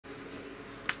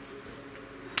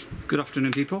Good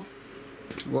afternoon, people.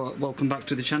 Welcome back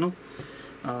to the channel.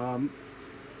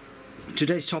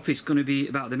 Today's topic is going to be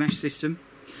about the mesh system,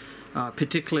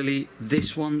 particularly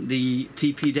this one, the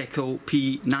TP Deco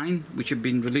P9, which have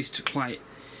been released quite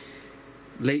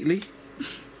lately.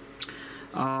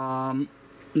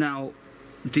 Now,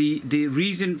 the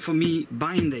reason for me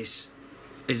buying this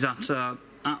is that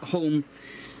at home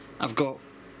I've got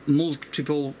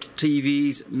multiple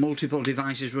TVs, multiple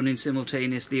devices running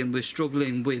simultaneously, and we're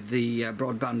struggling with the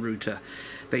broadband router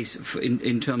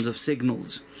in terms of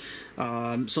signals.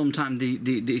 Sometimes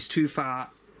it's too far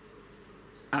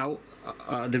out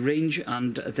the range,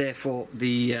 and therefore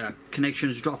the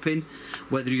connections drop in,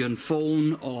 whether you're on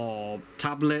phone or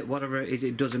tablet, whatever it is,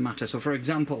 it doesn't matter. So for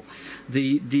example,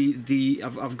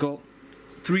 I've got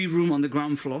 3 rooms on the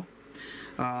ground floor,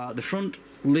 the front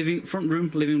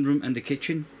room, living room, and the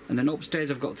kitchen, and then upstairs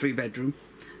I've got 3 bedroom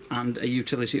and a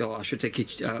utility, or I should say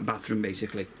bathroom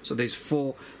basically. So there's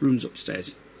 4 rooms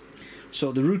upstairs.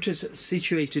 So the router's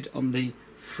situated on the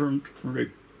front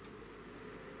room.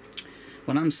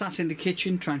 When I'm sat in the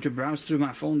kitchen trying to browse through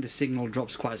my phone, the signal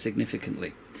drops quite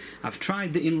significantly. I've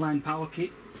tried the inline power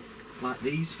kit, like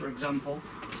these for example.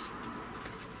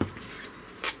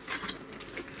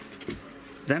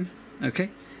 Okay.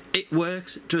 It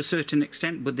works to a certain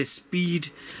extent, but the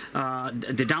speed,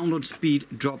 the download speed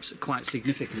drops quite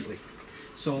significantly.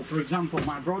 So, for example,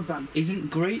 my broadband isn't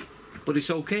great, but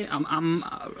it's okay. I'm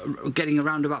getting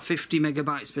around about 50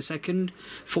 megabytes per second,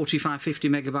 45-50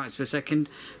 megabytes per second,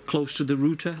 close to the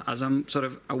router. As I'm sort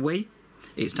of away,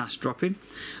 it starts dropping.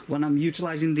 When I'm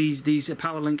utilizing these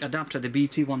PowerLink adapter, the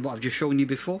BT one, what I've just shown you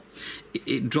before,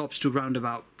 it drops to around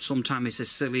about, sometimes it's as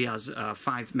silly as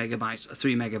 5 megabytes,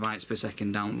 3 megabytes per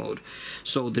second download.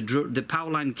 So the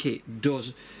PowerLink kit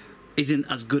isn't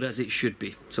as good as it should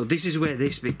be. So this is where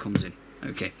this bit comes in.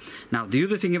 Okay, now the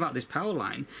other thing about this power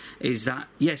line is that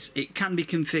yes, it can be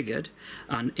configured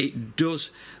and it does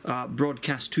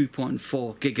broadcast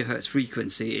 2.4 gigahertz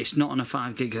frequency. It's not on a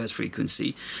 5 gigahertz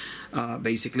frequency,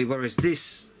 basically, whereas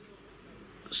this,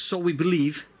 so we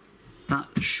believe, that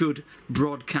should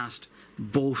broadcast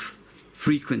both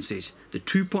frequencies, the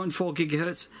 2.4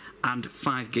 gigahertz and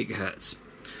 5 gigahertz,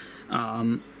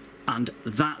 and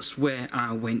that's where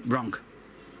I went wrong.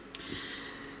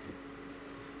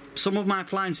 Some of my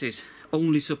appliances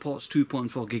only supports 2.4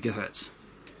 gigahertz.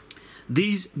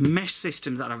 These mesh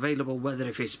systems that are available, whether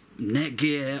if it's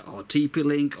Netgear or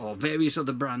TP-Link or various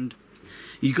other brand,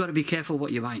 you got to be careful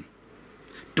what you're buying.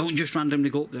 Don't just randomly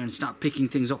go up there and start picking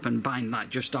things up and buying like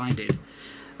just I did.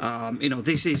 You know,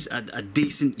 this is a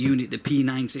decent unit, the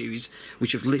P9 series,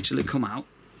 which have literally come out.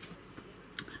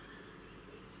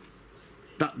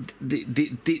 That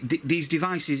these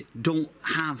devices don't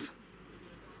have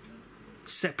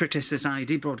separate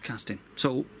SSID broadcasting.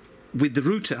 So with the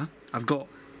router I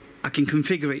can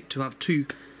configure it to have 2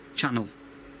 channel,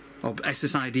 or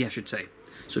SSID I should say,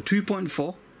 so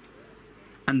 2.4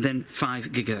 and then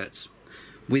 5 gigahertz.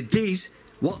 With these,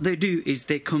 what they do is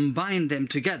they combine them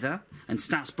together and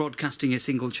starts broadcasting a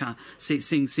single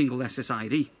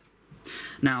SSID.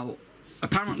 Now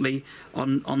apparently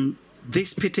on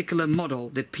this particular model,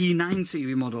 the P9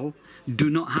 series model, do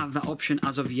not have that option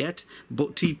as of yet,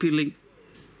 but TP-Link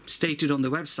stated on the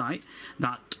website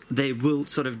that they will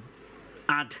sort of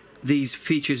add these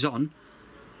features on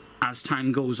as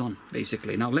time goes on,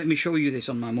 basically. Now let me show you this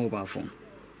on my mobile phone.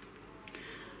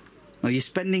 Now you're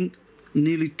spending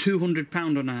nearly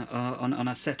 £200 on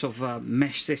a set of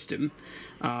mesh system,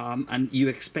 and you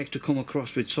expect to come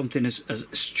across with something as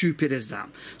stupid as that.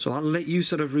 So I'll let you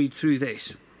sort of read through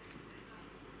this.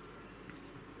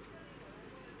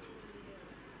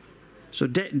 So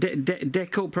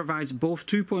Deco provides both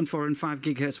 2.4 and 5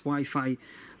 gigahertz Wi-Fi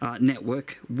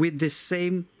network with the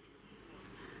same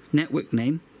network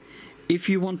name. If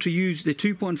you want to use the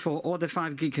 2.4 or the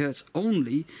 5 gigahertz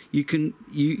only, you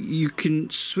can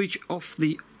switch off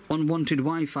the unwanted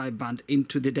Wi-Fi band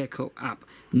into the Deco app.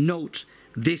 Note,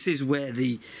 this is where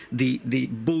the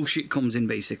bullshit comes in,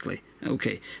 basically.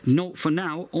 Okay. Note, for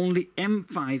now, only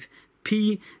M5,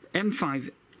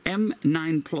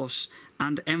 M9 Plus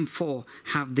and M4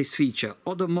 have this feature.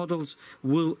 Other models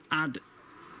will add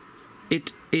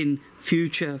it in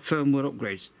future firmware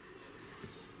upgrades.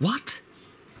 What?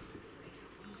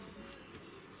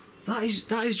 That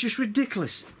is just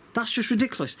ridiculous. That's just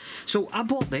ridiculous. So I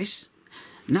bought this.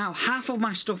 Now half of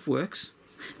my stuff works,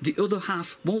 the other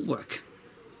half won't work,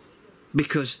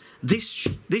 because this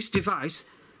device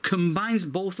combines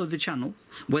both of the channel.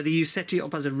 Whether you set it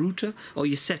up as a router or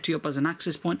you set it up as an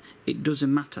access point, it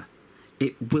doesn't matter.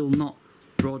 It will not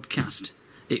broadcast.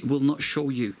 It will not show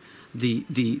you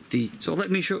So let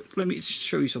me show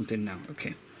you something now.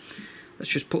 Okay, let's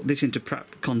just put this into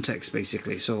context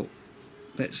basically. So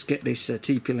let's get this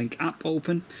TP-Link app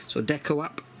open. So Deco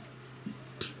app,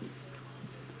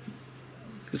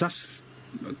 because that's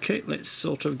okay. Let's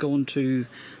sort of go into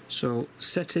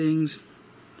settings,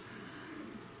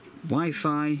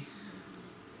 Wi-Fi.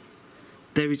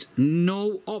 There is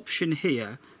no option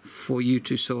here for you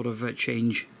to sort of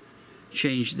change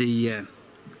the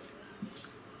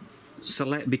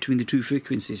select between the two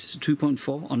frequencies. It's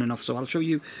 2.4 on and off. So I'll show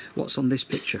you what's on this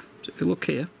picture. So if you look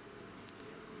here,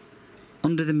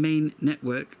 under the main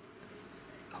network,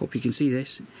 hope you can see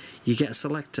this, you get a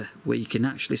selector where you can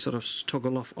actually sort of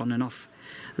toggle off on and off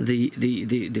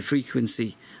the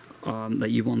frequency that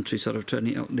you want to sort of turn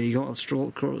it up. There you go. I'll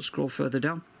scroll further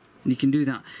down, and you can do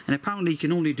that. And apparently you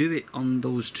can only do it on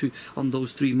those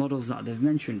three models that they've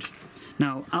mentioned.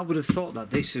 Now I would have thought that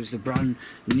this was the brand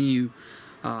new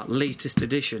latest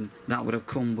edition that would have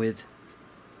come with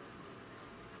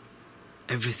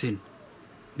everything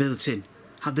built in.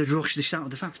 Have they rushed this out of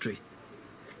the factory?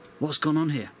 What's gone on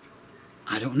here?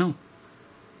 I don't know.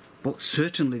 But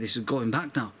certainly this is going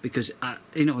back now, because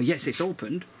you know, yes, it's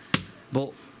opened,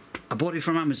 but I bought it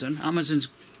from Amazon. Amazon's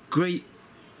great.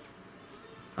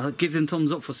 I'll give them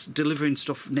thumbs up for delivering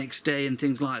stuff next day and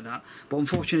things like that. But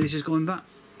unfortunately, this is going back.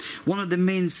 One of the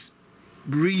main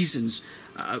reasons,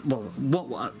 one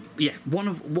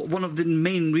of the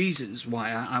main reasons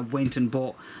why I went and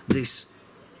bought this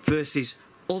versus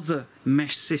other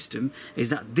mesh system is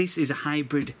that this is a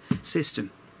hybrid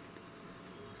system.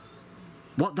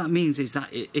 What that means is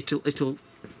that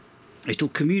it'll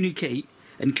communicate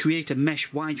and create a mesh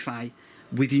Wi-Fi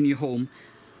within your home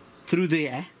through the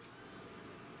air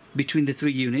between the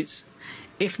three units.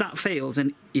 If that fails,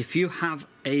 and if you have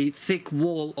a thick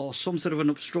wall or some sort of an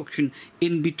obstruction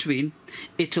in between,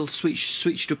 it'll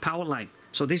switch to power line.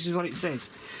 So this is what it says: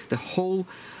 the whole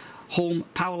home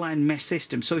power line mesh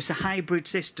system. So it's a hybrid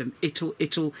system.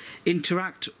 It'll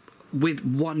interact with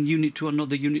one unit to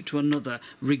another,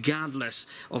 regardless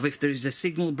of if there is a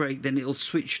signal break. Then it'll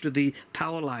switch to the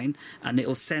power line, and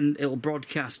it'll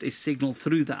broadcast its signal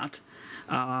through that.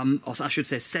 Or I should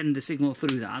say send the signal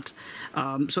through that.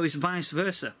 So it's vice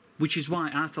versa, which is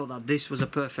why I thought that this was a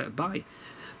perfect buy.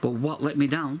 But what let me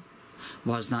down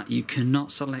was that you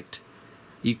cannot select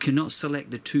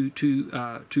the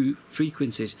two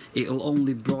frequencies. It'll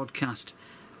only broadcast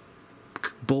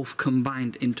both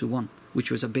combined into one, which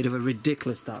was a bit of a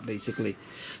ridiculous that basically.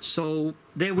 So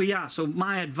there we are. So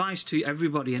my advice to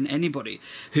everybody and anybody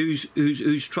who's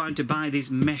trying to buy this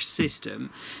mesh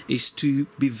system is to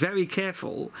be very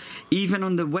careful. Even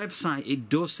on the website it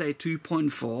does say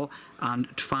 2.4 and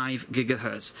 5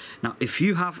 gigahertz. Now if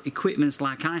you have equipments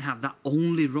like I have that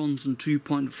only runs on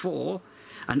 2.4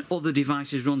 and other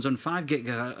devices runs on 5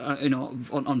 gigahertz, you know,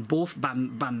 on both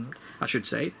band I should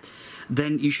say,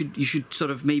 then you should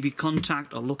sort of maybe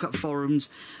contact or look at forums,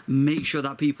 make sure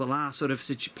that people are sort of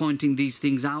pointing these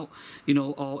things out, you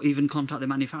know, or even contact the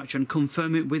manufacturer and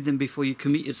confirm it with them before you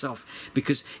commit yourself.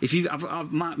 Because if you,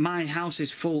 my house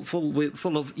is full of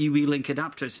EWELINK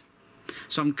adapters,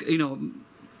 so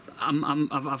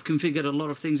I've configured a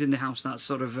lot of things in the house that's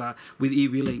sort of with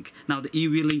EWELINK. Now the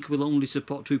EWELINK will only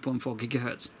support 2.4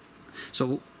 gigahertz.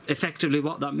 So effectively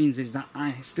what that means is that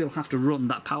I still have to run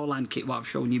that power line kit what I've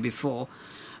shown you before,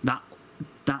 that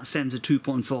sends a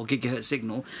 2.4 gigahertz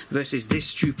signal, versus this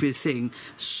stupid thing,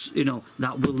 you know,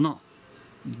 that will not.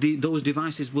 Those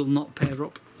devices will not pair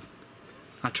up.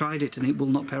 I tried it and it will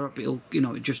not pair up. It'll, you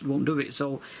know, it just won't do it.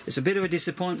 So it's a bit of a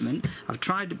disappointment. I've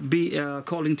tried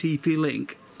calling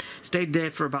TP-Link, stayed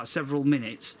there for about several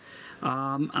minutes,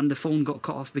 and the phone got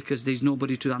cut off because there's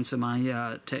nobody to answer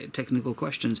my technical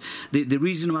questions. The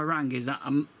reason I rang is that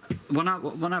when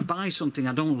I buy something,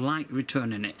 I don't like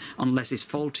returning it unless it's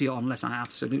faulty or unless I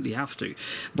absolutely have to.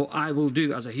 But I will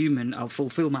do, as a human, I'll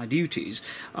fulfill my duties,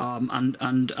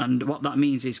 and what that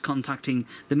means is contacting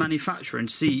the manufacturer and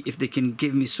see if they can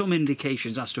give me some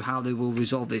indications as to how they will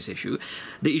resolve this issue.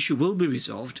 The issue will be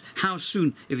resolved. How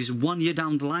soon? If it's 1 year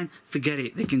down the line, forget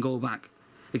it, they can go back.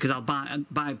 Because I'll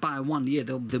by 1 year,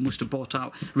 they must have bought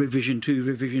out revision 2,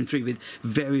 revision 3 with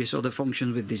various other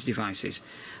functions with these devices.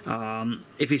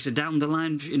 If it's a down the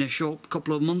line in a short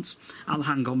couple of months, I'll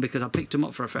hang on because I picked them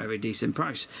up for a very decent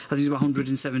price. I think it's about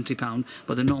 £170,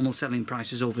 but the normal selling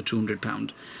price is over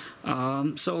 £200.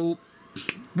 So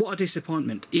what a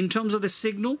disappointment. In terms of the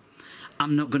signal,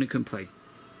 I'm not going to complain.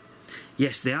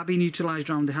 Yes, they are being utilised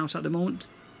around the house at the moment.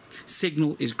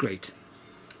 Signal is great.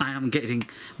 I am getting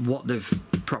what they've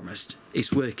promised.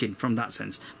 It's working from that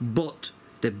sense. But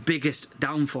the biggest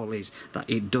downfall is that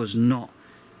it does not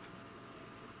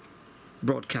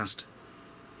broadcast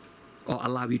or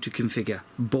allow you to configure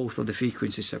both of the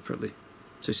frequencies separately.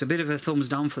 So it's a bit of a thumbs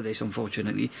down for this,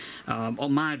 unfortunately.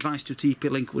 My advice to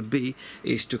TP-Link would be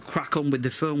is to crack on with the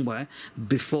firmware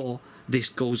before this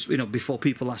goes, before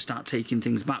people start taking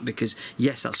things back, because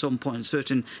yes, at some point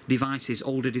certain devices,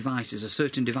 older devices or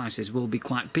certain devices will be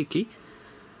quite picky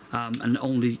and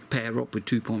only pair up with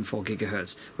 2.4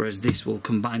 GHz, whereas this will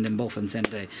combine them both and send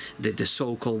the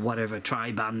so-called whatever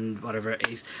tri-band, whatever it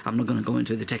is. I'm not going to go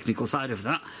into the technical side of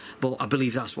that, but I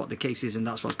believe that's what the case is and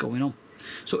that's what's going on.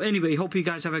 So anyway, hope you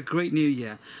guys have a great new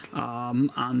year,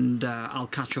 and I'll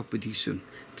catch up with you soon.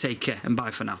 Take care and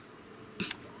bye for now.